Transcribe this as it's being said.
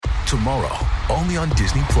Tomorrow, only on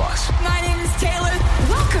Disney+. My name is Taylor.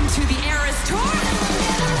 Welcome to the Eras Tour.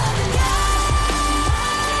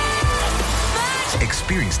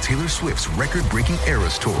 Experience Taylor Swift's record-breaking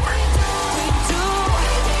Eras Tour.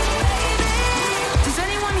 Does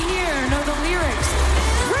anyone here know the lyrics?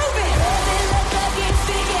 Prove it!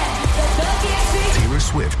 Taylor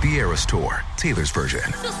Swift, the Eras Tour, Taylor's version.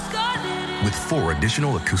 With 4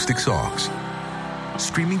 additional acoustic songs.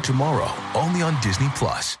 Streaming tomorrow, only on Disney+.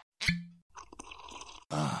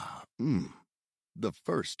 The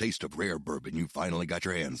first taste of rare bourbon you finally got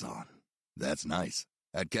your hands on. That's nice.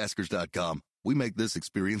 At Caskers.com, we make this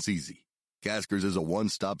experience easy. Caskers is a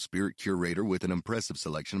one-stop spirit curator with an impressive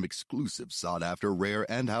selection of exclusive, sought-after, rare,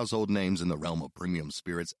 and household names in the realm of premium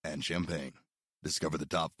spirits and champagne. Discover the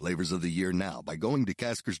top flavors of the year now by going to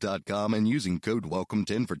Caskers.com and using code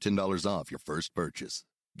WELCOME10 for $10 off your first purchase.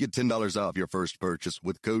 Get $10 off your first purchase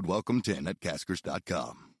with code WELCOME10 at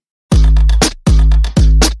Caskers.com.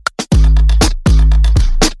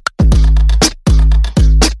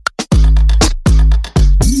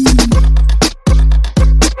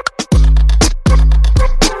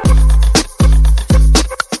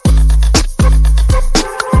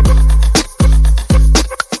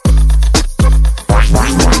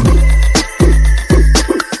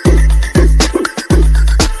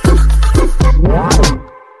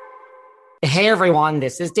 Hey everyone,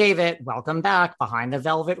 this is David. Welcome back behind the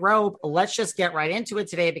velvet rope. Let's just get right into it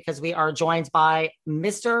today because we are joined by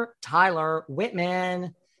Mr. Tyler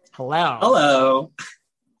Whitman. Hello. Hello.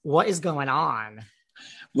 What is going on?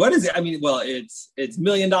 What is it? I mean, well, it's $1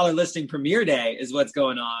 Million Listing Premiere Day is what's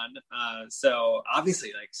going on. So obviously,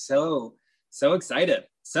 like, so excited.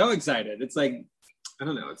 So excited. It's like, I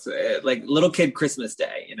don't know. It's like little kid Christmas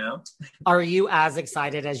Day, you know? Are you as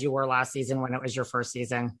excited as you were last season when it was your first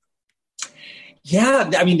season? Yeah,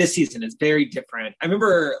 I mean, this season is very different. I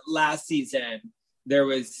remember last season, there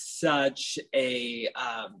was such an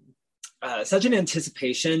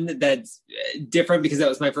anticipation that's different because that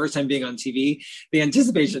was my first time being on TV. The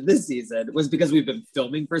anticipation this season was because we've been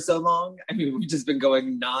filming for so long. I mean, we've just been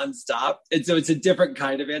going nonstop. And so it's a different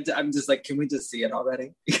kind of I'm just like, can we just see it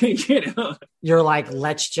already? You know? You're like,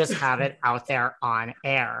 let's just have it out there on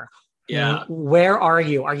air. Yeah. Where are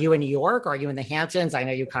you? Are you in New York? Are you in the Hamptons? I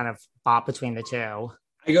know you kind of bop between the two.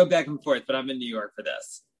 I go back and forth, but I'm in New York for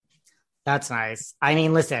this. That's nice. I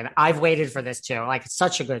mean, listen, I've waited for this too. Like, it's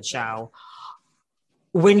such a good show.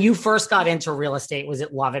 When you first got into real estate, was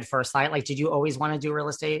it love at first sight? Like, did you always want to do real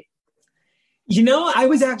estate? You know, I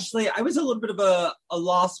was a little bit of a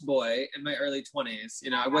lost boy in my early 20s. You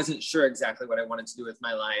know, I wasn't sure exactly what I wanted to do with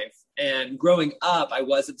my life. And growing up, I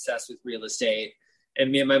was obsessed with real estate. And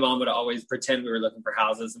me and my mom would always pretend we were looking for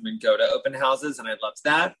houses and we'd go to open houses, and I loved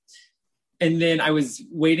that. And then I was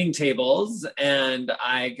waiting tables and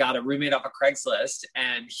I got a roommate off of Craigslist,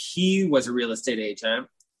 and he was a real estate agent,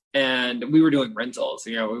 and we were doing rentals.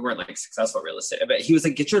 You know, we weren't like successful real estate, but he was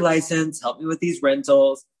like, get your license, help me with these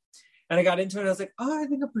rentals. And I got into it and I was like, oh, I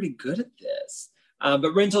think I'm pretty good at this.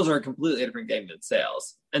 But rentals are a completely different game than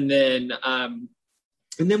sales. And then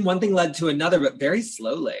one thing led to another, but very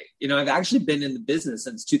slowly. You know, I've actually been in the business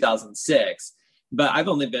since 2006, but I've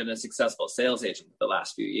only been a successful sales agent for the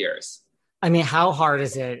last few years. I mean, how hard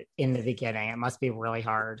is it in the beginning? It must be really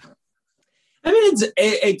hard. I mean,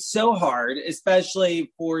 it's so hard,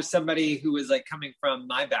 especially for somebody who was like coming from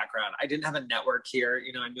my background. I didn't have a network here.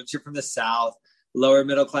 You know, I moved here from the South, lower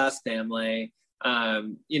middle class family.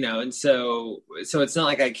 You know, and so it's not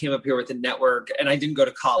like I came up here with a network, and I didn't go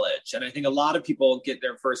to college. And I think a lot of people get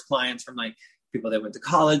their first clients from like people they went to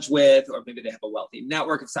college with, or maybe they have a wealthy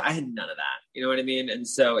network. So I had none of that, you know what I mean? And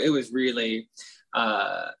so it was really,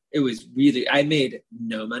 I made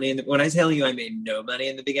no money. When I tell you I made no money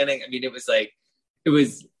in the beginning, I mean,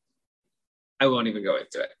 I won't even go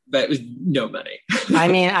into it, but it was no money. I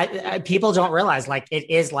mean, people don't realize, like, it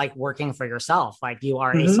is like working for yourself. Like, you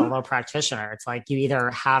are a solo practitioner. It's like you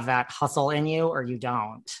either have that hustle in you or you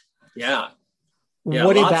don't. Yeah.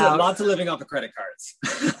 What about lots of living off of credit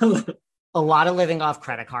cards? A lot of living off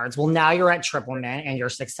credit cards. Well, now you're at Triple Mint and you're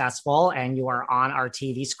successful and you are on our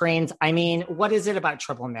TV screens. I mean, what is it about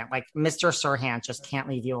Triple Mint? Like, Mr. Sirhan just can't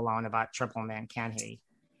leave you alone about Triple Mint, can he?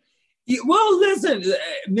 Well, listen,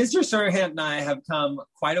 Mr. Sirhan and I have come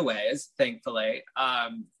quite a ways, thankfully.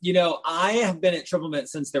 You know, I have been at Triple Mint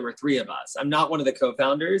since there were 3 of us. I'm not one of the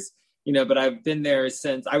co-founders, you know, but I've been there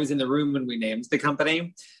since I was in the room when we named the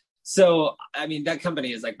company. So, I mean, that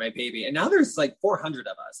company is like my baby. And now there's like 400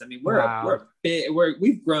 of us. I mean, we're big,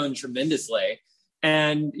 we've grown tremendously.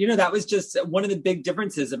 And, you know, that was just one of the big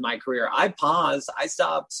differences in my career. I paused. I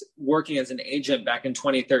stopped working as an agent back in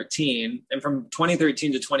 2013. And from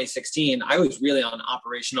 2013 to 2016, I was really on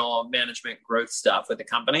operational management growth stuff with the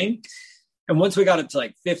company. And once we got up to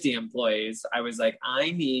like 50 employees, I was like,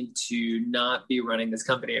 I need to not be running this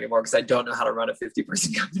company anymore because I don't know how to run a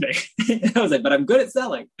 50-person company. I was like, but I'm good at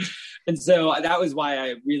selling. And so that was why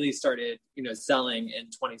I really started, you know, selling in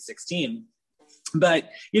 2016. But,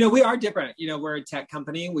 you know, we are different. You know, we're a tech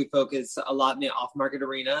company. We focus a lot in the off-market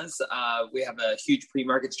arenas. We have a huge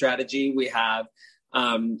pre-market strategy. We have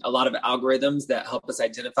a lot of algorithms that help us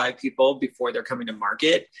identify people before they're coming to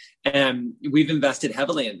market. And we've invested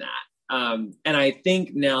heavily in that. And I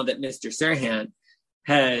think now that Mr. Serhan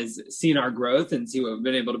has seen our growth and see what we've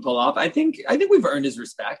been able to pull off, I think we've earned his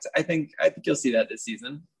respect. I think you'll see that this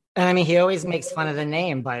season. And I mean, he always makes fun of the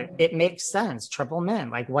name, but it makes sense. Triple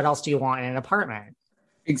mint. Like, what else do you want in an apartment?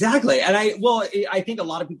 Exactly. And I think a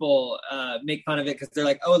lot of people make fun of it because they're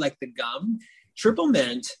like, oh, like the gum. Triple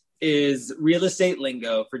mint is real estate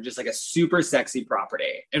lingo for just like a super sexy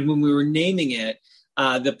property. And when we were naming it,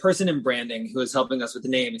 the person in branding who was helping us with the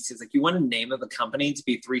name, he's like, you want a name of a company to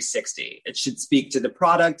be 360. It should speak to the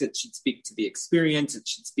product. It should speak to the experience. It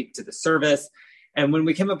should speak to the service. And when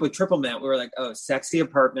we came up with Triple Mint, we were like, oh, sexy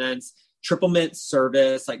apartments, Triple Mint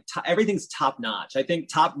service, like everything's top notch. I think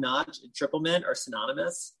top notch and Triple Mint are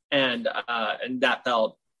synonymous. And that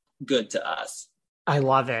felt good to us. I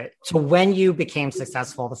love it. So when you became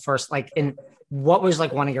successful, what was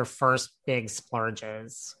like one of your first big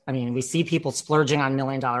splurges? I mean, we see people splurging on $1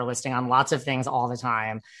 million listing on lots of things all the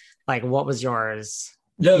time. Like, what was yours?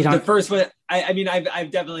 The first one, I mean,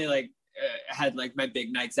 I've definitely had like my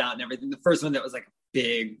big nights out and everything. The first one that was like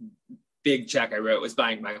a big check I wrote was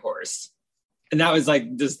buying my horse. And that was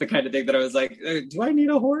like just the kind of thing that I was like, do I need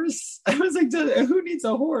a horse? I was like, who needs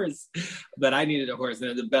a horse? But I needed a horse, and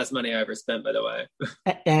it was the best money I ever spent, by the way.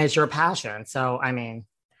 And it's your passion. So, I mean,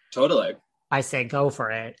 totally. I say go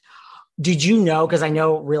for it. Did you know, because I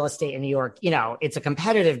know real estate in New York, you know, it's a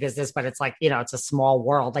competitive business, but it's like, you know, it's a small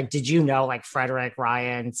world. Like, did you know like Frederick,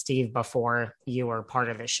 Ryan, Steve before you were part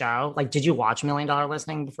of the show? Like, did you watch $1 Million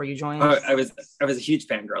Listing before you joined? I was a huge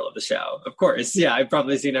fangirl of the show, of course. Yeah, I've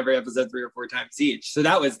probably seen every episode 3 or 4 times each. So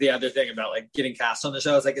that was the other thing about like getting cast on the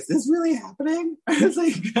show. I was like, is this really happening? I was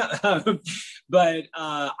like, but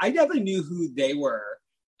I definitely knew who they were.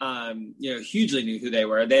 Hugely knew who they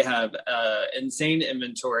were. They have insane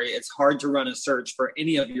inventory. It's hard to run a search for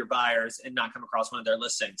any of your buyers and not come across one of their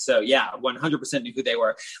listings. So yeah, 100% knew who they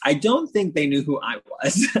were. I don't think they knew who I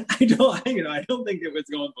was. I don't think it was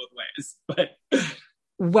going both ways, but.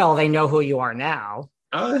 Well, they know who you are now.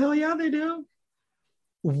 Oh, hell yeah, they do.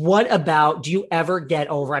 What about, do you ever get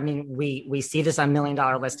over, I mean, we see this on $1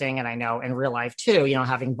 Million Listing, and I know in real life too, you know,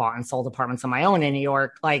 having bought and sold apartments on my own in New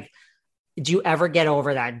York, like, do you ever get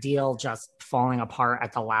over that deal just falling apart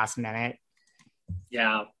at the last minute?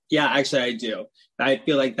 Yeah, actually I do. I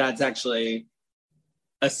feel like that's actually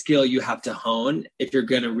a skill you have to hone if you're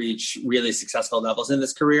going to reach really successful levels in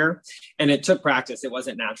this career. And it took practice. It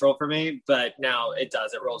wasn't natural for me, but now it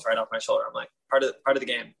does. It rolls right off my shoulder. I'm like, part of the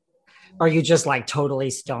game. Are you just like totally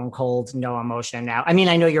stone cold, no emotion now? I mean,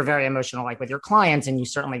 I know you're very emotional, like with your clients, and you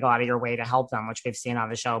certainly go out of your way to help them, which we've seen on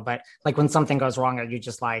the show. But like when something goes wrong, are you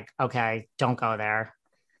just like, okay, don't go there?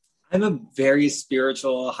 I'm a very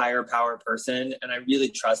spiritual, higher power person, and I really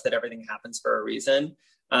trust that everything happens for a reason.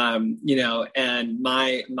 And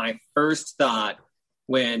my first thought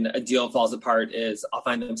when a deal falls apart is I'll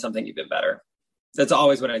find them something even better. That's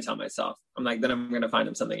always what I tell myself. I'm like, then I'm going to find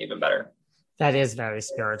them something even better. That is very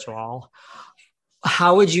spiritual.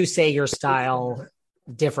 How would you say your style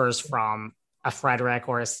differs from a Frederick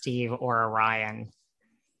or a Steve or a Ryan?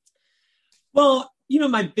 Well, you know,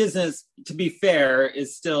 my business, to be fair,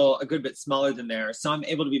 is still a good bit smaller than theirs. So I'm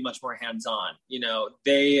able to be much more hands-on. You know,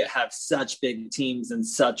 they have such big teams and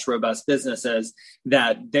such robust businesses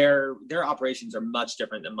that their operations are much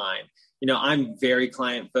different than mine. You know, I'm very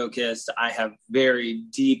client focused. I have very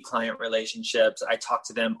deep client relationships. I talk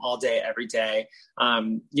to them all day, every day.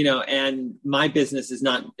 And my business is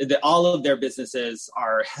not, all of their businesses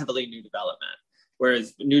are heavily new development.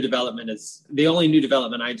 Whereas new development is, the only new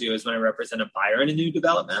development I do is when I represent a buyer in a new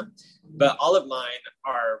development. But all of mine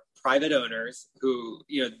are private owners who,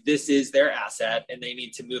 you know, this is their asset and they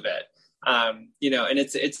need to move it. And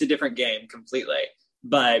it's a different game completely.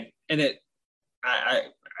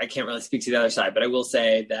 I can't really speak to the other side, but I will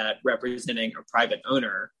say that representing a private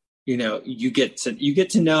owner, you know, you get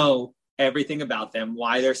to know everything about them,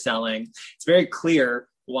 why they're selling. It's very clear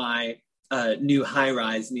why a new high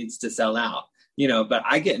rise needs to sell out, you know, but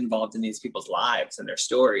I get involved in these people's lives and their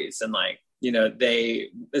stories. And like,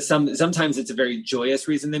 sometimes it's a very joyous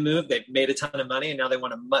reason they move. They've made a ton of money and now they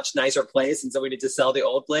want a much nicer place. And so we need to sell the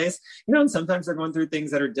old place, and sometimes they're going through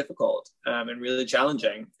things that are difficult and really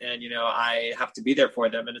challenging. And, I have to be there for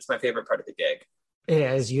them. And it's my favorite part of the gig. It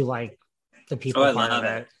is. You like the people part of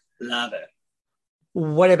it. Love it.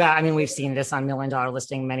 What about, we've seen this on $1 Million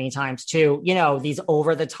Listing many times too, these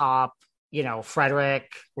over the top, Frederick,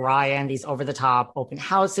 Ryan, these over the top open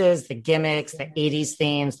houses, the gimmicks, the 80s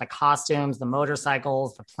themes, the costumes, the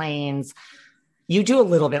motorcycles, the planes. You do a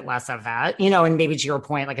little bit less of that, and maybe to your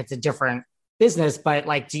point, like it's a different business, but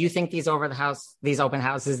like, do you think these open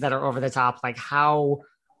houses that are over the top, like how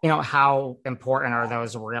important are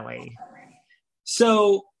those really?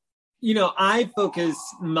 So, I focus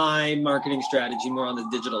my marketing strategy more on the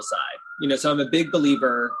digital side. So I'm a big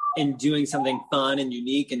believer in doing something fun and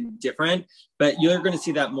unique and different, but you're going to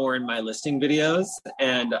see that more in my listing videos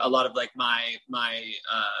and a lot of like my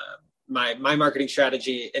marketing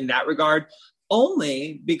strategy in that regard,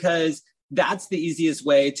 only because that's the easiest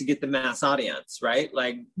way to get the mass audience, right?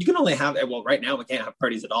 Like you can only have, well, right now we can't have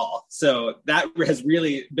parties at all. So that has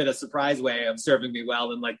really been a surprise way of serving me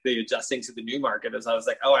well and like the adjusting to the new market as I was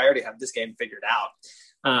like, oh, I already have this game figured out.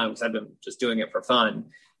 Because I've been just doing it for fun.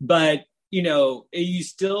 But, you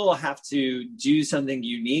still have to do something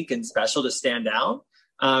unique and special to stand out.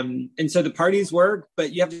 And so the parties work,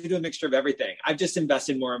 but you have to do a mixture of everything. I've just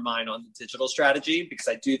invested more of mine on the digital strategy because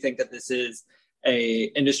I do think that this is a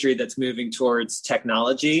industry that's moving towards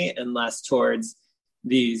technology and less towards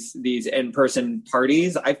these in-person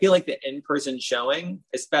parties. I feel like the in-person showing,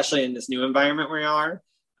 especially in this new environment we are,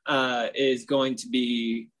 is going to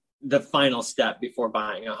be the final step before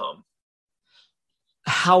buying a home.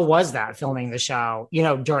 How was that filming the show?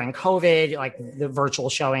 During COVID, like the virtual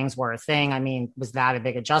showings were a thing. Was that a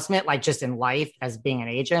big adjustment, like just in life as being an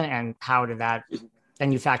agent? And how did that,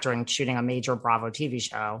 then you factor in shooting a major Bravo TV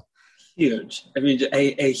show? Huge.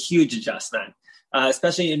 A huge adjustment,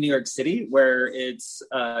 especially in New York City where it's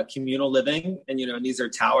communal living and, and these are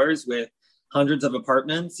towers with hundreds of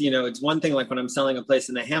apartments. It's one thing like when I'm selling a place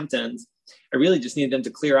in the Hamptons, I really just need them to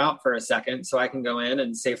clear out for a second so I can go in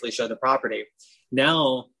and safely show the property.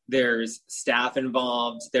 Now there's staff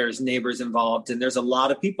involved, there's neighbors involved, and there's a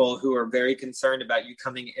lot of people who are very concerned about you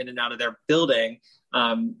coming in and out of their building.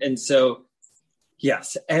 And so,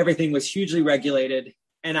 yes, everything was hugely regulated.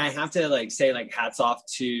 And I have to say hats off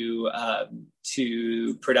to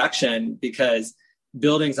production because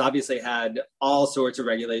buildings obviously had all sorts of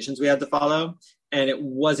regulations we had to follow. And it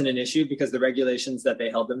wasn't an issue because the regulations that they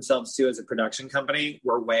held themselves to as a production company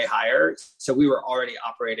were way higher. So we were already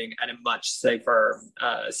operating at a much safer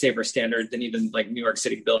standard than even like New York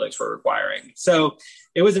City buildings were requiring. So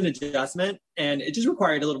it was an adjustment and it just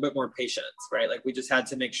required a little bit more patience, right? Like we just had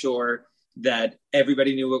to make sure that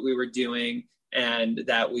everybody knew what we were doing and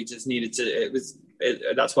that we just needed to,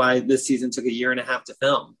 that's why this season took 1.5 years to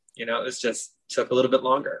film. It was just took a little bit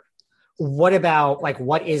longer. What about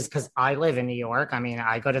because I live in New York.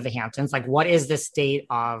 I go to the Hamptons. What is the state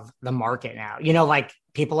of the market now?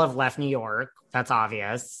 People have left New York. That's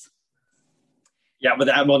obvious. Yeah, but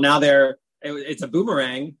now it's a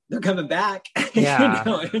boomerang. They're coming back. Yeah.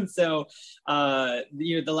 And so,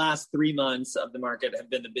 the last 3 months of the market have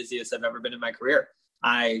been the busiest I've ever been in my career.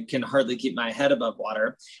 I can hardly keep my head above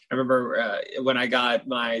water. I remember when I got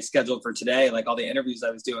my schedule for today, all the interviews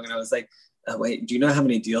I was doing, and I was like, oh, wait, do you know how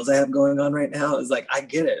many deals I have going on right now? I was like, I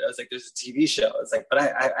get it. I was like, there's a TV show. I was like, but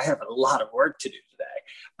I have a lot of work to do today.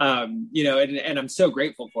 And I'm so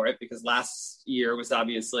grateful for it because last year was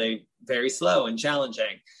obviously very slow and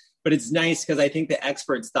challenging. But it's nice because I think the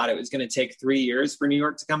experts thought it was going to take 3 years for New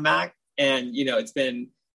York to come back. And, it's been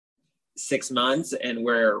 6 months and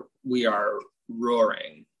where we are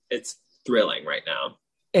roaring. It's thrilling right now.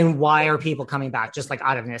 And why are people coming back? Just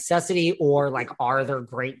out of necessity, or are there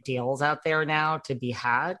great deals out there now to be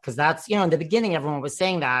had? Because that's, in the beginning, everyone was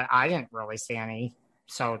saying that. I didn't really see any,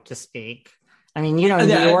 so to speak. New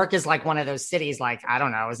York is one of those cities, I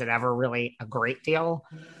don't know, is it ever really a great deal?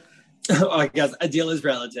 I guess a deal is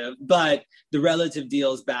relative, but the relative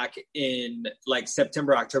deals back in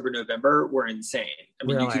September, October, November were insane.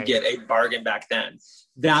 Really? You could get a bargain back then.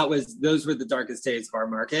 Those were the darkest days of our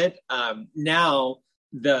market. Now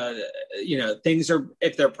things are,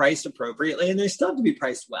 if they're priced appropriately, and they still have to be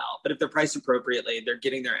priced well, but if they're priced appropriately, they're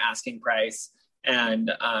getting their asking price.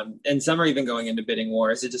 And some are even going into bidding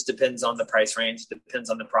wars. It just depends on the price range, depends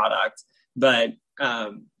on the product. But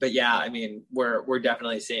yeah, we're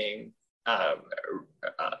definitely seeing,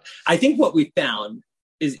 I think what we found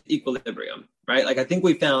is equilibrium, right? I think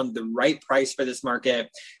we found the right price for this market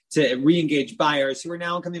to re-engage buyers who are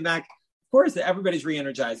now coming back. course, everybody's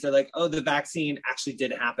re-energized. They're like, oh, the vaccine actually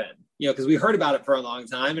did happen, because we heard about it for a long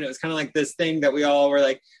time. And it was kind of like this thing that we all were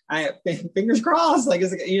like, fingers crossed, like,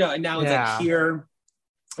 and now it's like here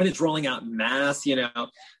and it's rolling out en masse,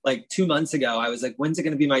 like 2 months ago, I was like, when's it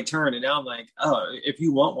going to be my turn? And now I'm like, oh, if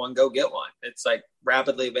you want one, go get one. It's like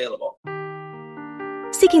rapidly available.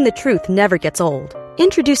 Seeking the truth never gets old.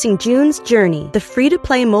 Introducing June's Journey, the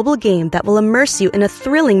free-to-play mobile game that will immerse you in a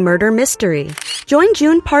thrilling murder mystery. Join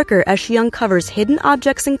June Parker as she uncovers hidden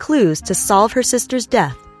objects and clues to solve her sister's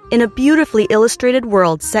death in a beautifully illustrated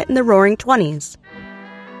world set in the Roaring '20s.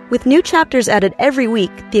 With new chapters added every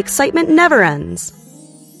week, the excitement never ends.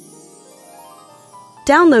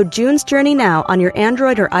 Download June's Journey now on your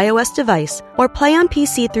Android or iOS device, or play on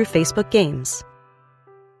PC through Facebook Games.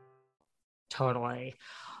 Totally.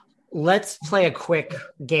 Let's play a quick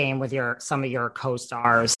game with some of your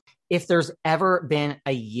co-stars. If there's ever been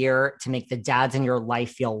a year to make the dads in your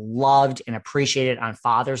life feel loved and appreciated on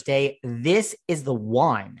Father's Day, this is the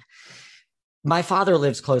one. My father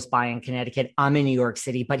lives close by in Connecticut. I'm in New York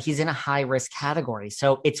City, but he's in a high risk category.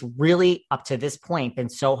 So it's really, up to this point, been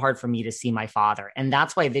so hard for me to see my father. And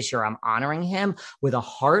that's why this year I'm honoring him with a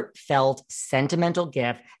heartfelt, sentimental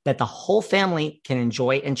gift that the whole family can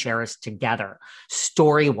enjoy and cherish together.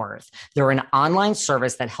 Storyworth. They're an online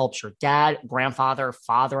service that helps your dad, grandfather,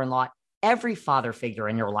 father-in-law, every father figure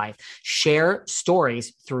in your life share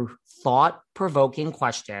stories through thought-provoking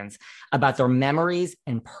questions about their memories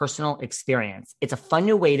and personal experience. It's a fun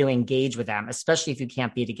new way to engage with them, especially if you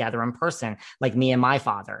can't be together in person, like me and my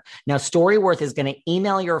father. Now, Storyworth is going to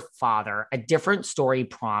email your father a different story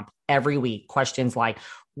prompt every week. Questions like,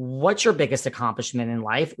 what's your biggest accomplishment in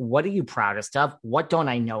life? What are you proudest of? What don't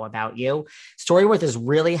I know about you? Storyworth has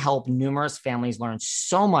really helped numerous families learn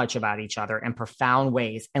so much about each other in profound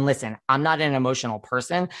ways. And listen, I'm not an emotional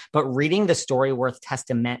person, but reading the Storyworth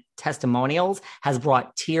testimonials has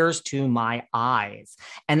brought tears to my eyes.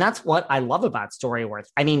 And that's what I love about Storyworth.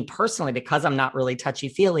 I mean, personally, because I'm not really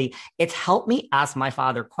touchy-feely, it's helped me ask my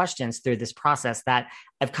father questions through this process that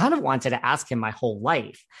I've kind of wanted to ask him my whole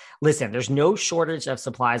life. Listen, there's no shortage of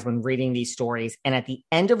supplies when reading these stories. And at the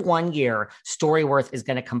end of 1 year, Storyworth is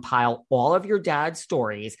going to compile all of your dad's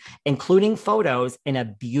stories, including photos, in a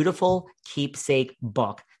beautiful keepsake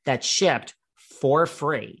book that's shipped for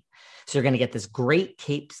free. So you're going to get this great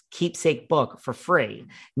keepsake book for free.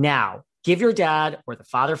 Now, give your dad or the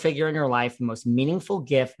father figure in your life the most meaningful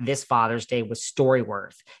gift this Father's Day with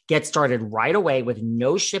Storyworth. Get started right away with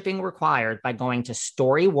no shipping required by going to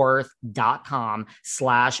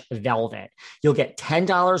storyworth.com/velvet. You'll get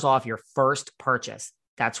 $10 off your first purchase.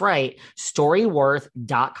 That's right,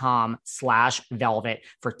 storyworth.com/velvet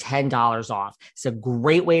for $10 off. It's a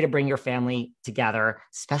great way to bring your family together,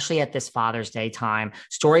 especially at this Father's Day time.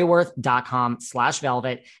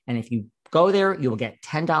 Storyworth.com/velvet. And if you go there, you will get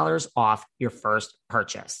 $10 off your first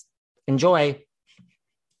purchase. Enjoy.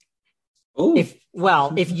 If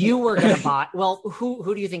you were going to buy,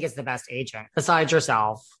 who do you think is the best agent besides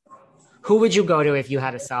yourself? Who would you go to if you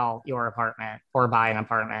had to sell your apartment or buy an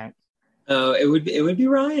apartment? Oh, it would be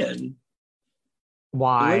Ryan.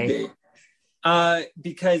 Why? It would be.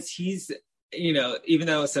 Because he's, even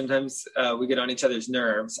though sometimes we get on each other's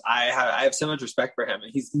nerves, I have so much respect for him.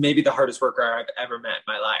 He's maybe the hardest worker I've ever met in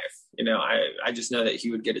my life. I just know that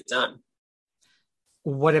he would get it done.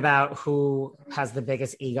 What about who has the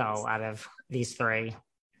biggest ego out of these three?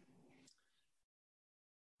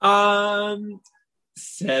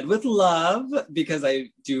 Said with love, because I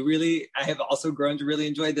have also grown to really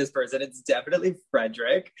enjoy this person. It's definitely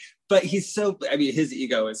Frederick, but his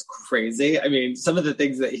ego is crazy. I mean, some of the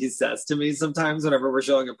things that he says to me sometimes whenever we're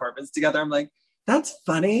showing apartments together, I'm like, that's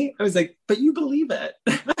funny. I was like, but you believe it.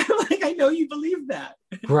 I'm like, I know you believe that.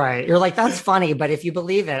 Right. You're like, that's funny, but if you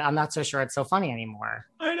believe it, I'm not so sure it's so funny anymore.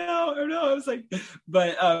 I know. I was like,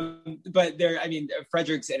 but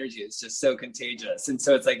Frederick's energy is just so contagious. And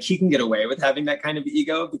so it's like, he can get away with having that kind of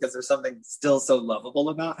ego because there's something still so lovable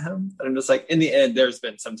about him. And I'm just like, in the end, there's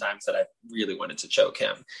been some times that I really wanted to choke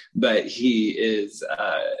him, but he is,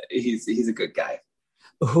 he's a good guy.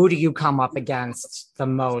 Who do you come up against the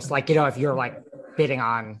most? Like, if you're like bidding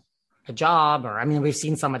on a job, or, we've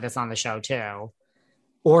seen some of this on the show too,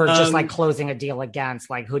 or just like closing a deal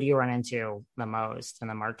against, like, who do you run into the most in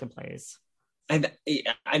the marketplace?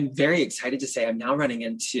 I'm very excited to say I'm up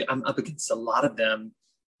against a lot of them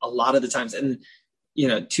a lot of the times. And,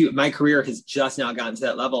 my career has just now gotten to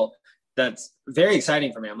that level. That's very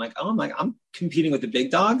exciting for me. I'm like, I'm competing with the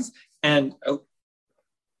big dogs, and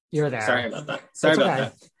You're there. Sorry about that. Sorry It's about okay.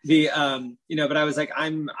 that. The but I was like,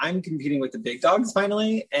 I'm competing with the big dogs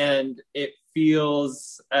finally, and it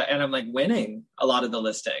feels, and I'm like winning a lot of the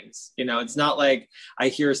listings. It's not like I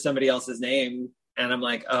hear somebody else's name and I'm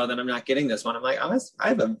like, oh, then I'm not getting this one. I'm like, oh, I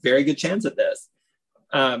have a very good chance at this.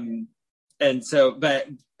 And so, but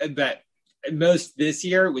most this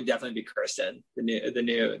year would definitely be Kirsten,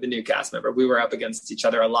 the new cast member. We were up against each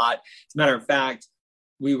other a lot. As a matter of fact,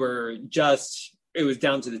 it was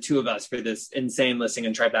down to the two of us for this insane listing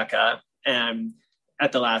in Tribeca. And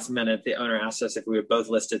at the last minute, the owner asked us if we would both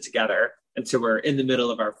list it together. And so we're in the middle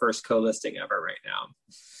of our first co-listing ever right now.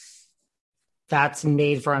 That's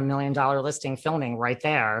made for $1 million listing filming right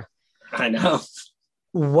there. I know.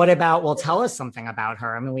 What about, well, tell us something about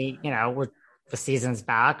her. I mean, the season's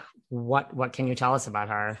back. What can you tell us about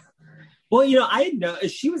her? Well,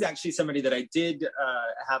 she was actually somebody that I did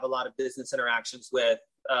have a lot of business interactions with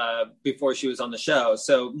before she was on the show.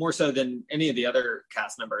 So more so than any of the other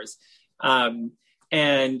cast members. And,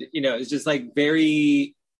 it's just like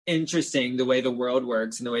very interesting the way the world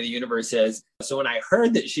works and the way the universe is. So when I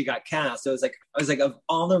heard that she got cast, I was like, of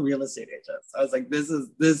all the real estate agents, I was like, this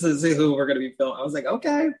is who we're going to be filming. I was like,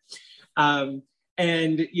 okay.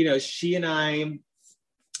 And, she and I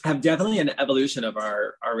have definitely an evolution of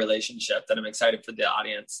our relationship that I'm excited for the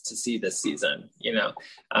audience to see this season.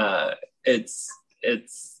 It's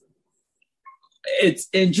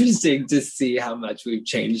interesting to see how much we've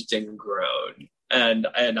changed and grown. And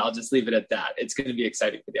I'll just leave it at that. It's going to be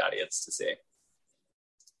exciting for the audience to see.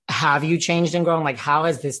 Have you changed and grown? Like, how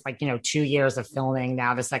is this, 2 years of filming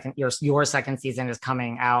now, your second season is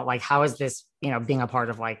coming out. Like, how is this, being a part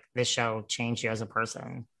of this show changed you as a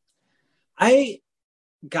person? I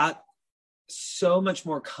got so much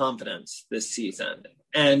more confidence this season.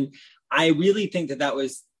 And I really think that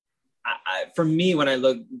was, for me, when I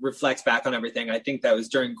reflect back on everything, I think that was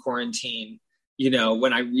during quarantine,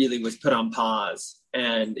 when I really was put on pause.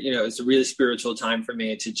 And, it was a really spiritual time for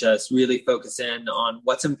me to just really focus in on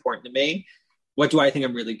what's important to me. What do I think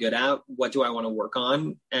I'm really good at? What do I want to work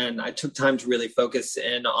on? And I took time to really focus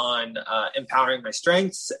in on empowering my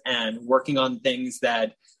strengths and working on things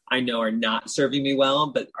that I know are not serving me well,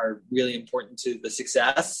 but are really important to the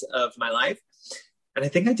success of my life. And I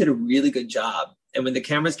think I did a really good job. And when the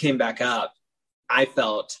cameras came back up, I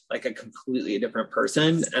felt like a completely different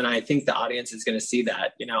person. And I think the audience is going to see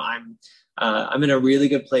that. I'm in a really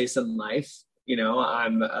good place in life.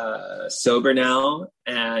 I'm sober now,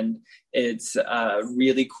 and it's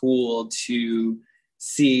really cool to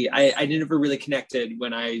see. I never really connected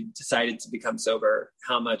when I decided to become sober,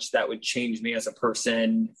 how much that would change me as a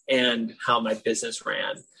person and how my business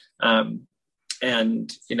ran.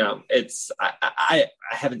 And I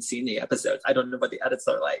haven't seen the episodes. I don't know what the edits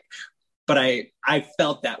are like, but I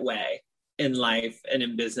felt that way in life and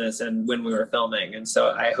in business and when we were filming. And so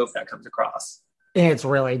I hope that comes across. It's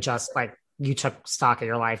really just like you took stock of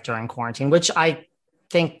your life during quarantine, which I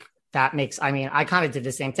think that makes, I kind of did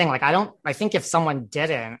the same thing. I think if someone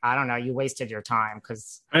didn't, I don't know, you wasted your time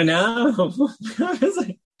because I know.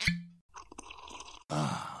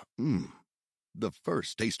 The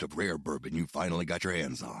first taste of rare bourbon you finally got your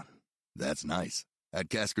hands on. That's nice. At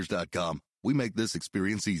Caskers.com, we make this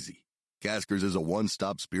experience easy. Caskers is a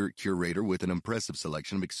one-stop spirit curator with an impressive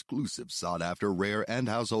selection of exclusive, sought-after, rare, and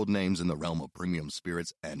household names in the realm of premium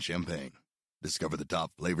spirits and champagne. Discover the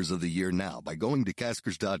top flavors of the year now by going to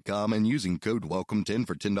Caskers.com and using code WELCOME10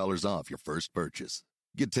 for $10 off your first purchase.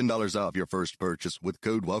 Get $10 off your first purchase with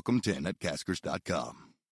code WELCOME10 at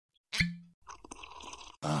Caskers.com.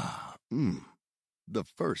 The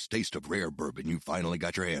first taste of rare bourbon you finally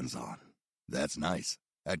got your hands on. That's nice.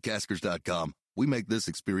 At Caskers.com, we make this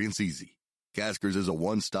experience easy. Caskers is a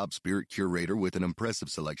one-stop spirit curator with an impressive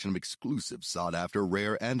selection of exclusive, sought-after,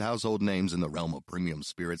 rare, and household names in the realm of premium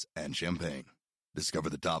spirits and champagne. Discover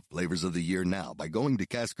the top flavors of the year now by going to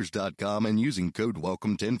Caskers.com and using code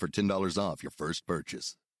WELCOME10 for $10 off your first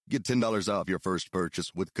purchase. Get $10 off your first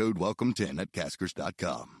purchase with code WELCOME10 at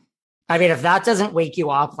Caskers.com. If that doesn't wake you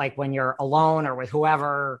up, like when you're alone or with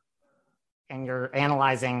whoever and you're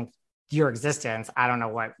analyzing your existence, I don't know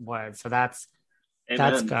what would. So that's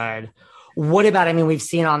good. What about, we've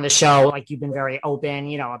seen on the show, like you've been very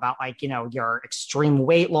open, about your extreme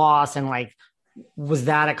weight loss and was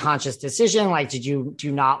that a conscious decision? Do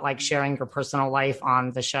you not like sharing your personal life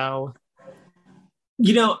on the show?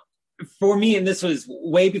 For me, and this was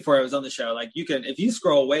way before I was on the show, if you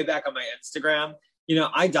scroll way back on my Instagram,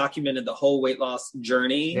 I documented the whole weight loss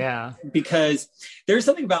journey. Yeah. Because there's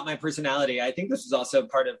something about my personality. I think this was also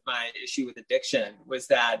part of my issue with addiction was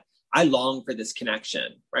that I long for this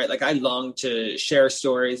connection, right? Like I long to share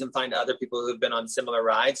stories and find other people who have been on similar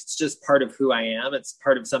rides. It's just part of who I am. It's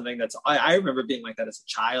part of something I remember being like that as a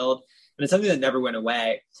child, and it's something that never went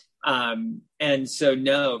away. And so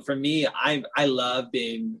no, for me, I love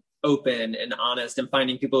being open and honest and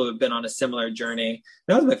finding people who have been on a similar journey.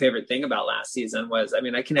 That was my favorite thing about last season was,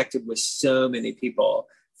 I connected with so many people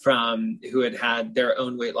who had their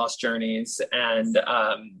own weight loss journeys, and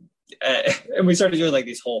we started doing like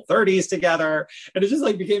these Whole30s together, and it just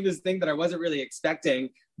like became this thing that I wasn't really expecting.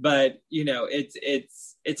 But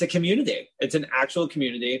it's a community. It's an actual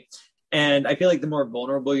community. And I feel like the more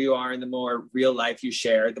vulnerable you are and the more real life you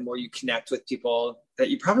share, the more you connect with people that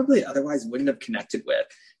you probably otherwise wouldn't have connected with.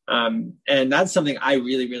 And that's something I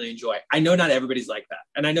really, really enjoy. I know not everybody's like that.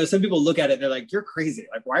 And I know some people look at it and they're like, you're crazy.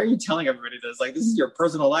 Like, why are you telling everybody this? Like, this is your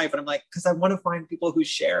personal life. And I'm like, because I want to find people who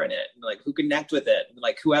share in it and like who connect with it and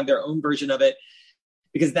like who have their own version of it,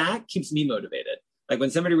 because that keeps me motivated. Like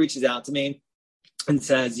when somebody reaches out to me and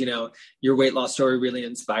says, your weight loss story really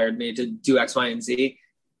inspired me to do X, Y, and Z,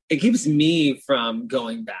 it keeps me from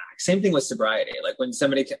going back. Same thing with sobriety. Like when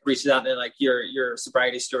somebody reaches out and they're like, your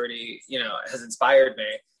sobriety story, has inspired me.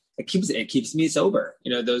 It keeps me sober.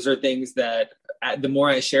 Those are things that the more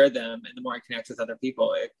I share them and the more I connect with other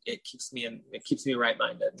people, it keeps me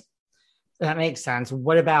right-minded. That makes sense.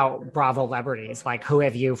 What about Bravo celebrities? Like, who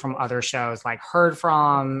have you from other shows like heard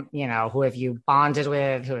from? Who have you bonded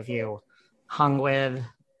with? Who have you hung with?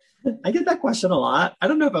 I get that question a lot. I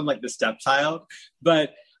don't know if I'm like the stepchild,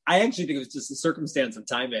 but I actually think it was just a circumstance of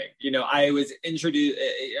timing. I was introduced,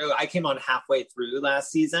 I came on halfway through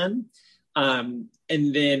last season. And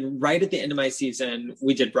then right at the end of my season,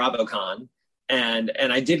 we did BravoCon, and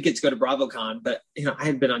I did get to go to BravoCon, but I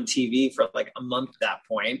had been on TV for like a month at that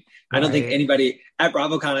point. Right. I don't think anybody at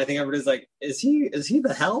BravoCon, I think everybody's like, is he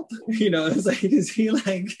the help? It's like, is he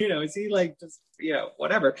like, just,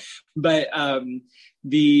 whatever. But, and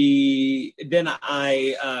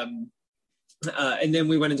then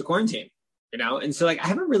we went into quarantine, and so like, I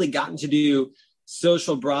haven't really gotten to do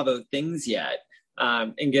social Bravo things yet.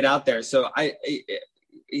 And get out there. So I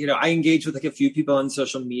engage with like a few people on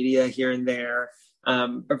social media here and there.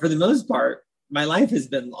 But for the most part, my life has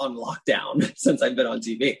been on lockdown since I've been on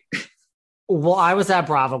TV. Well, I was at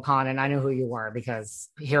BravoCon and I knew who you were because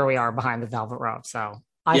here we are behind the velvet rope. So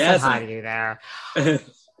I said hi to you there.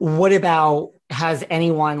 What about, has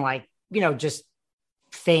anyone like, just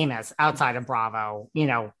famous outside of Bravo,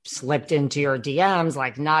 slipped into your DMs,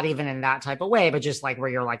 like not even in that type of way, but just like where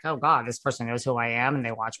you're like, oh God, this person knows who I am and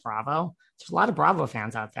they watch Bravo? There's a lot of Bravo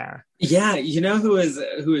fans out there. Yeah. Who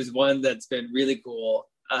is one that's been really cool,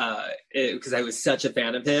 because I was such a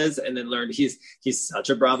fan of his and then learned he's such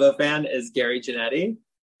a Bravo fan, is Gary Janetti.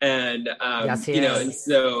 And, yes, he is. And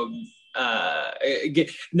so,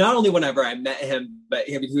 not only whenever I met him, but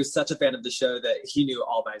he was such a fan of the show that he knew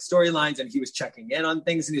all my storylines and he was checking in on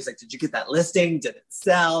things. And he was like, did you get that listing? Did it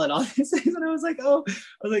sell? And all these things. And I was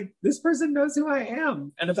like, this person knows who I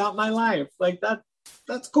am and about my life. Like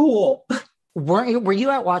that's cool. Were you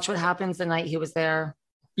at Watch What Happens the night he was there?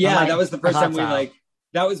 Yeah, that was the first time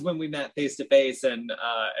that was when we met face to face. And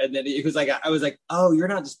then it was like, I was like, oh, you're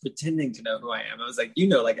not just pretending to know who I am. I was like,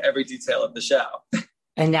 like every detail of the show.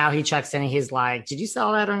 And now he checks in and he's like, did you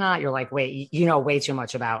sell that or not? You're like, wait, you know way too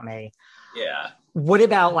much about me. Yeah. What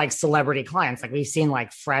about like celebrity clients? Like we've seen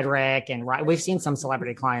like Frederick and we've seen some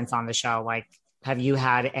celebrity clients on the show. Like, have you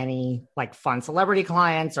had any like fun celebrity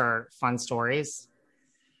clients or fun stories?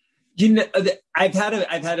 I've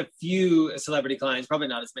had a few celebrity clients, probably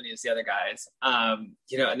not as many as the other guys. And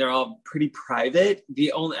they're all pretty private.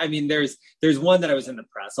 There's one that I was in the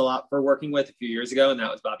press a lot for working with a few years ago, and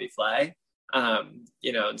that was Bobby Flay.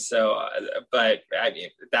 And so, but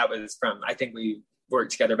that was I think we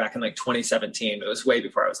worked together back in like 2017. It was way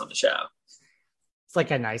before I was on the show. It's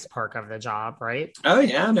like a nice perk of the job, right? Oh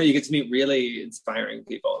yeah. No, you get to meet really inspiring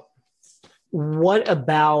people. What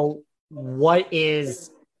is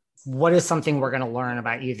something we're going to learn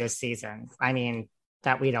about you this season? I mean,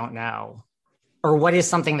 that we don't know, or what is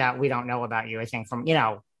something that we don't know about you? I think from,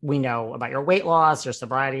 we know about your weight loss, your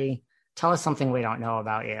sobriety. Tell us something we don't know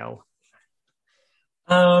about you.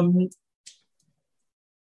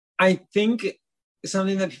 I think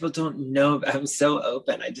something that people don't know, I'm so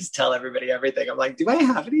open. I just tell everybody everything. I'm like, do I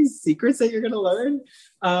have any secrets that you're going to learn?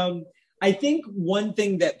 I think one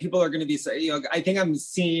thing that people are going to be, I think I'm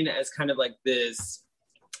seen as kind of like this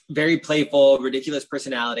very playful, ridiculous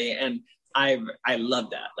personality. And I love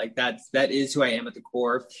that. Like that is who I am at the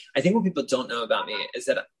core. I think what people don't know about me is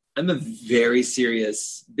that I'm a very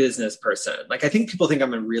serious business person. Like, I think people think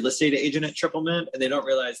I'm a real estate agent at Triple Mint, and they don't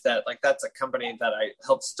realize that, like, that's a company that I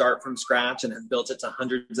helped start from scratch and have built it to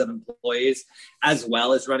hundreds of employees, as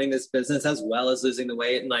well as running this business, as well as losing the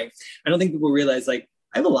weight. And like, I don't think people realize, like,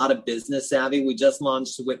 I have a lot of business savvy. We just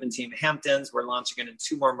launched the Whitman team Hamptons. We're launching it in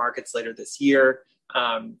 2 more markets later this year.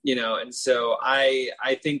 And so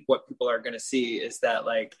I think what people are going to see is that,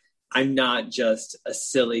 like, I'm not just a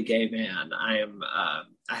silly gay man. I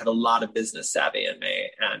have a lot of business savvy in me,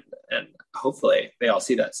 and hopefully they all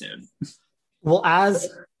see that soon. Well, as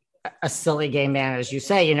a silly gay man, as you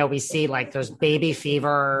say, we see like there's baby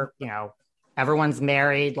fever, everyone's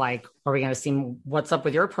married. Like, are we going to see what's up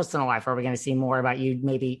with your personal life? Are we going to see more about you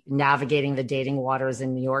maybe navigating the dating waters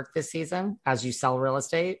in New York this season as you sell real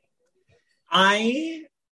estate? I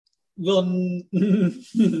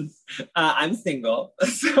I'm single,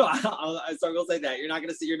 so I will say that you're not going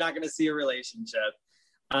to see a relationship,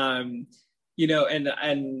 and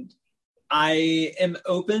I am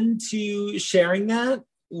open to sharing that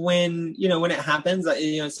when it happens.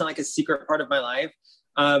 It's not like a secret part of my life.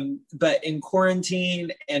 But in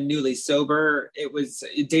quarantine and newly sober,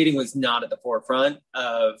 dating was not at the forefront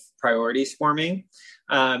of priorities for me.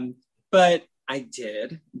 But I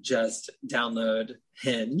did just download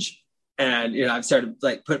Hinge. And, I've started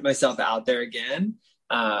like putting myself out there again.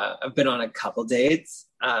 I've been on a couple dates,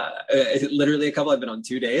 literally a couple. I've been on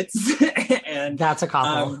 2 dates and that's a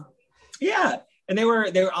couple. Yeah. And they were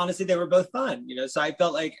honestly, they were both fun, so I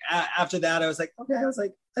felt like after that, I was like, okay, I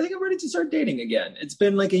think I'm ready to start dating again. It's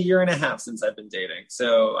been like 1.5 years since I've been dating.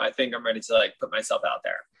 So I think I'm ready to like put myself out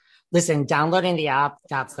there. Listen, downloading the app,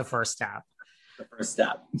 that's the first step.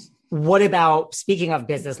 What about, speaking of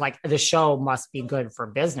business, like the show must be good for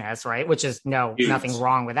business, right? Which is nothing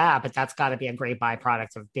wrong with that, but that's got to be a great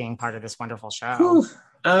byproduct of being part of this wonderful show. Whew.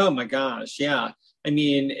 Oh my gosh. Yeah. I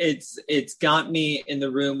mean, it's got me in the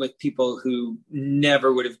room with people who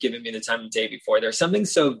never would have given me the time of day before. There's something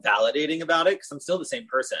so validating about it because I'm still the same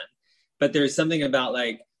person, but there's something about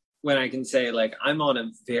like when I can say like, I'm on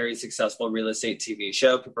a very successful real estate TV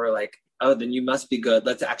show. People are like, oh, then you must be good.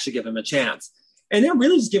 Let's actually give him a chance. And they're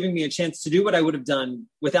really just giving me a chance to do what I would have done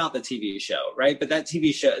without the TV show, right? But that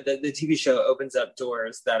TV show, the TV show opens up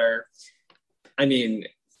doors that are, I mean,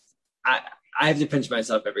 I have to pinch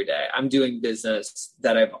myself every day. I'm doing business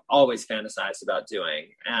that I've always fantasized about doing.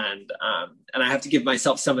 And I have to give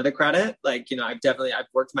myself some of the credit. Like, I've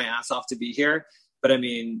worked my ass off to be here, but I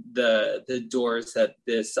mean, the doors that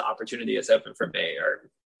this opportunity has opened for me are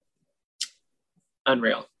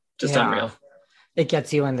unreal, unreal. It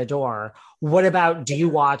gets you in the door. What about, do you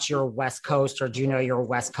watch your West Coast, or do you know your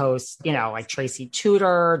West Coast, like Tracy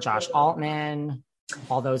Tudor, Josh Altman,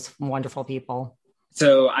 all those wonderful people?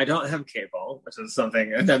 So I don't have cable, which is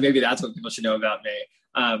something that maybe that's what people should know about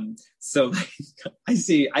me. So like, I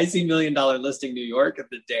see $1 Million Listing New York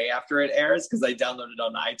the day after it airs because I downloaded it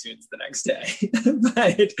on iTunes the next day.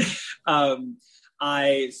 But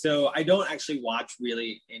I don't actually watch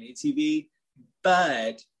really any TV,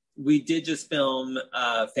 but we did just film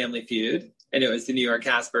Family Feud, and it was the New York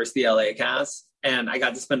cast versus the LA cast, and I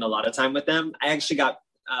got to spend a lot of time with them. I actually got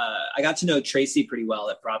to know Tracy pretty well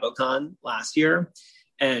at BravoCon last year,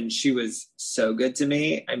 and she was so good to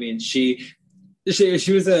me. I mean, she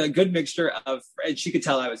was a good mixture of, and she could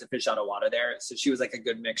tell I was a fish out of water there. So she was like a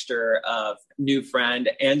good mixture of new friend,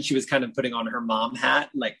 and she was kind of putting on her mom hat,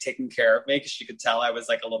 like taking care of me because she could tell I was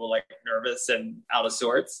like a little like nervous and out of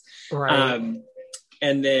sorts. Right.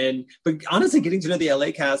 And then, but honestly, getting to know the LA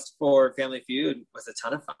cast for Family Feud was a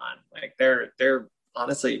ton of fun. Like they're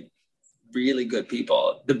honestly really good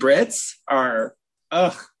people. The Brits are,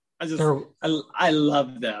 I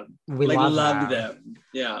love them. We love them.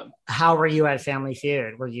 Yeah. How were you at Family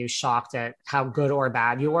Feud? Were you shocked at how good or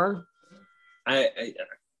bad you were? I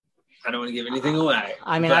don't want to give anything away.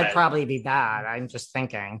 I mean, I'd probably be bad. I'm just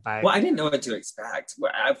thinking, but well, I didn't know what to expect.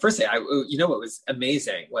 Firstly, what was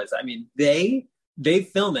amazing was, I mean, they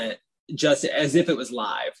film it just as if it was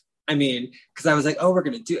live. I mean, because I was like, oh,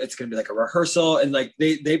 it's going to be like a rehearsal. And like,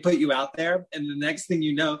 they put you out there. And the next thing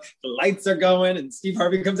you know, the lights are going and Steve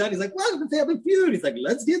Harvey comes out. He's like, welcome to Family Feud. He's like,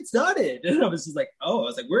 let's get started. And I was just like,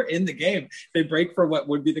 we're in the game. They break for what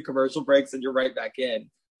would be the commercial breaks and you're right back in.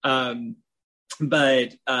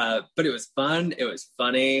 But it was fun. It was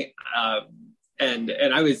funny.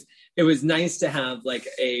 It was nice to have like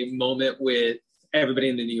a moment with everybody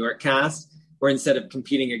in the New York cast where instead of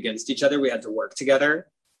competing against each other, we had to work together.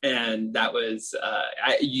 And that was,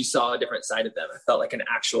 you saw a different side of them. I felt like an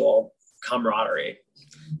actual camaraderie.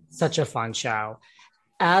 Such a fun show.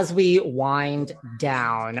 as we wind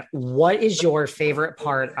down, what is your favorite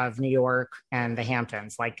part of New York and the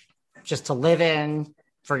Hamptons? Like just to live in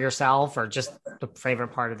for yourself, or just the favorite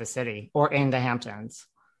part of the city or in the Hamptons?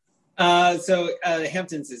 The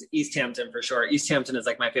Hamptons is East Hampton for sure. East Hampton is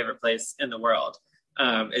like my favorite place in the world.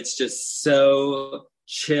 It's just so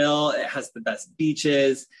chill. It has the best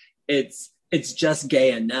beaches. It's just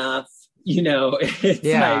gay enough.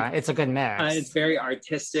 It's a good mix. It's very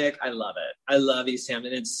artistic. I love it. I love East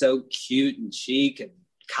Hampton. It's so cute and chic and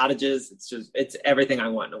cottages. It's everything I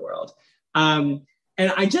want in the world.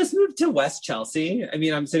 And I just moved to West Chelsea. I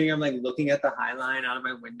mean, I'm sitting here, I'm like looking at the High Line out of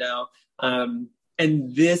my window.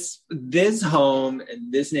 And this home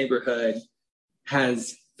and this neighborhood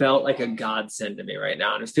has felt like a godsend to me right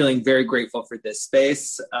now. And I'm feeling very grateful for this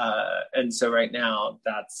space. And so right now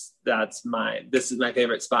this is my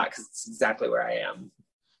favorite spot because it's exactly where I am.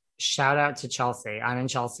 Shout out to Chelsea. I'm in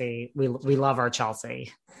Chelsea. We love our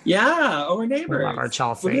Chelsea. Yeah. Oh, we're neighbors. We love our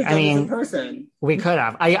Chelsea. In person. We could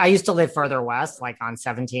have. I used to live further west, like on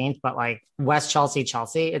 17th, but like West Chelsea,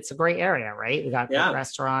 it's a great area, right? We got good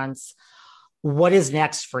restaurants. What is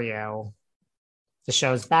next for you? The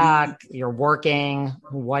show's back. You're working.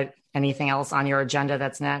 Anything else on your agenda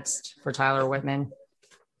that's next for Tyler Whitman?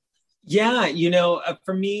 Yeah,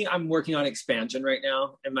 for me, I'm working on expansion right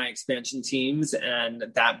now and my expansion teams and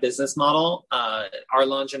that business model. Our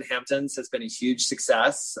launch in Hamptons has been a huge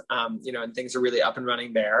success, and things are really up and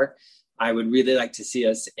running there. I would really like to see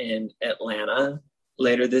us in Atlanta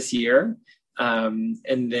later this year. And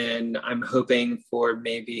then I'm hoping for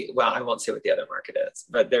I won't say what the other market is,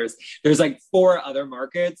 but there's like 4 other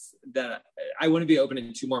markets that I want to be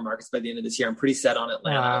opening 2 more markets by the end of this year. I'm pretty set on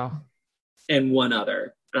Atlanta and one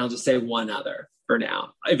other. And I'll just say one other for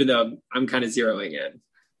now, even though I'm kind of zeroing in.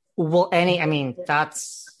 Well,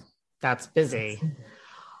 that's busy.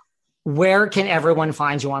 Where can everyone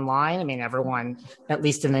find you online? I mean, everyone, at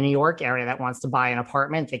least in the New York area that wants to buy an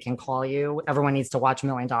apartment, they can call you. Everyone needs to watch $1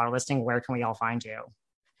 Million Listing. Where can we all find you?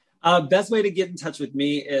 Best way to get in touch with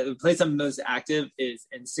me, the place I'm most active is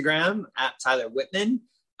Instagram at Tyler Whitman.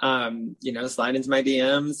 Slide into my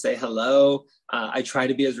DMs, say hello. I try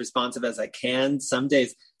to be as responsive as I can. Some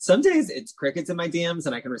days it's crickets in my DMs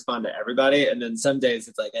and I can respond to everybody. And then some days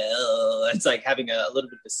it's like having a little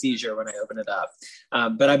bit of a seizure when I open it up.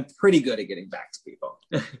 But I'm pretty good at getting back to people.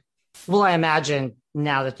 Well, I imagine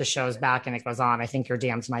now that the show's back and it goes on, I think your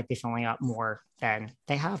DMs might be filling up more than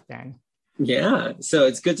they have been. Yeah. So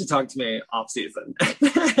it's good to talk to me off season.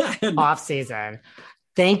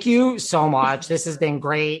 Thank you so much. This has been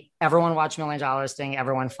great. Everyone watch $1 Million Listing.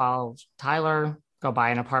 Everyone follow Tyler. Go buy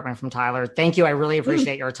an apartment from Tyler. Thank you. I really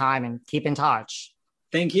appreciate your time and keep in touch.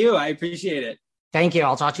 Thank you. I appreciate it. Thank you.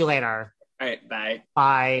 I'll talk to you later. All right. Bye.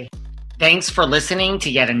 Bye. Thanks for listening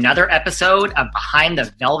to yet another episode of Behind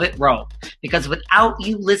the Velvet Rope. Because without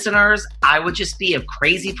you listeners, I would just be a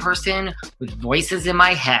crazy person with voices in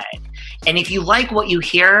my head. And if you like what you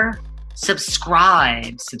hear,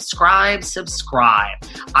 subscribe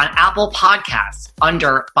on Apple Podcasts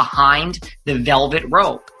under Behind the Velvet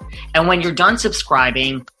Rope. And when you're done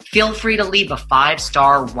subscribing, feel free to leave a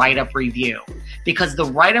 5-star write-up review because the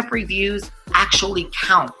write-up reviews actually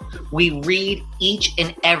count. We read each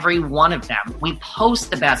and every one of them. We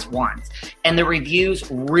post the best ones, and the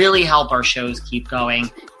reviews really help our shows keep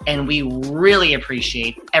going. And we really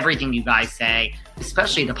appreciate everything you guys say,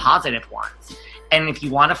 especially the positive ones. And if you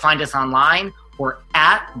want to find us online, we're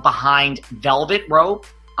at Behind Velvet Rope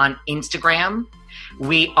on Instagram.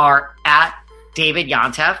 We are at David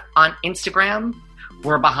Yontef on Instagram.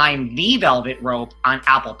 We're Behind the Velvet Rope on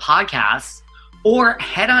Apple Podcasts. Or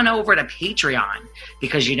head on over to Patreon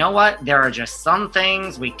because you know what? There are just some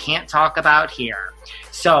things we can't talk about here.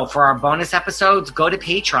 So for our bonus episodes, go to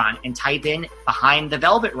Patreon and type in Behind the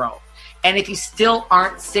Velvet Rope. And if you still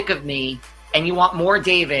aren't sick of me, and you want more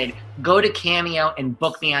David, go to Cameo and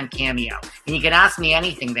book me on Cameo. And you can ask me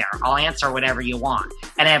anything there. I'll answer whatever you want.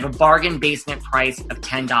 And I have a bargain basement price of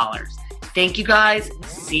 $10. Thank you guys.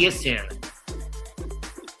 See you soon.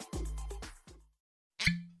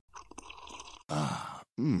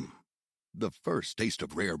 The first taste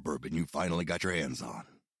of rare bourbon you finally got your hands on.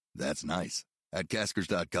 That's nice. At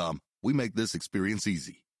Caskers.com, we make this experience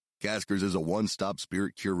easy. Caskers is a one-stop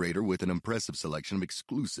spirit curator with an impressive selection of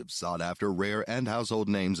exclusive, sought-after, rare, and household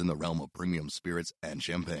names in the realm of premium spirits and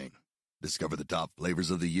champagne. Discover the top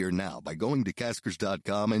flavors of the year now by going to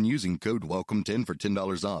Caskers.com and using code WELCOME10 for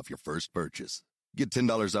 $10 off your first purchase. Get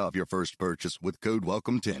 $10 off your first purchase with code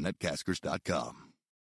WELCOME10 at Caskers.com.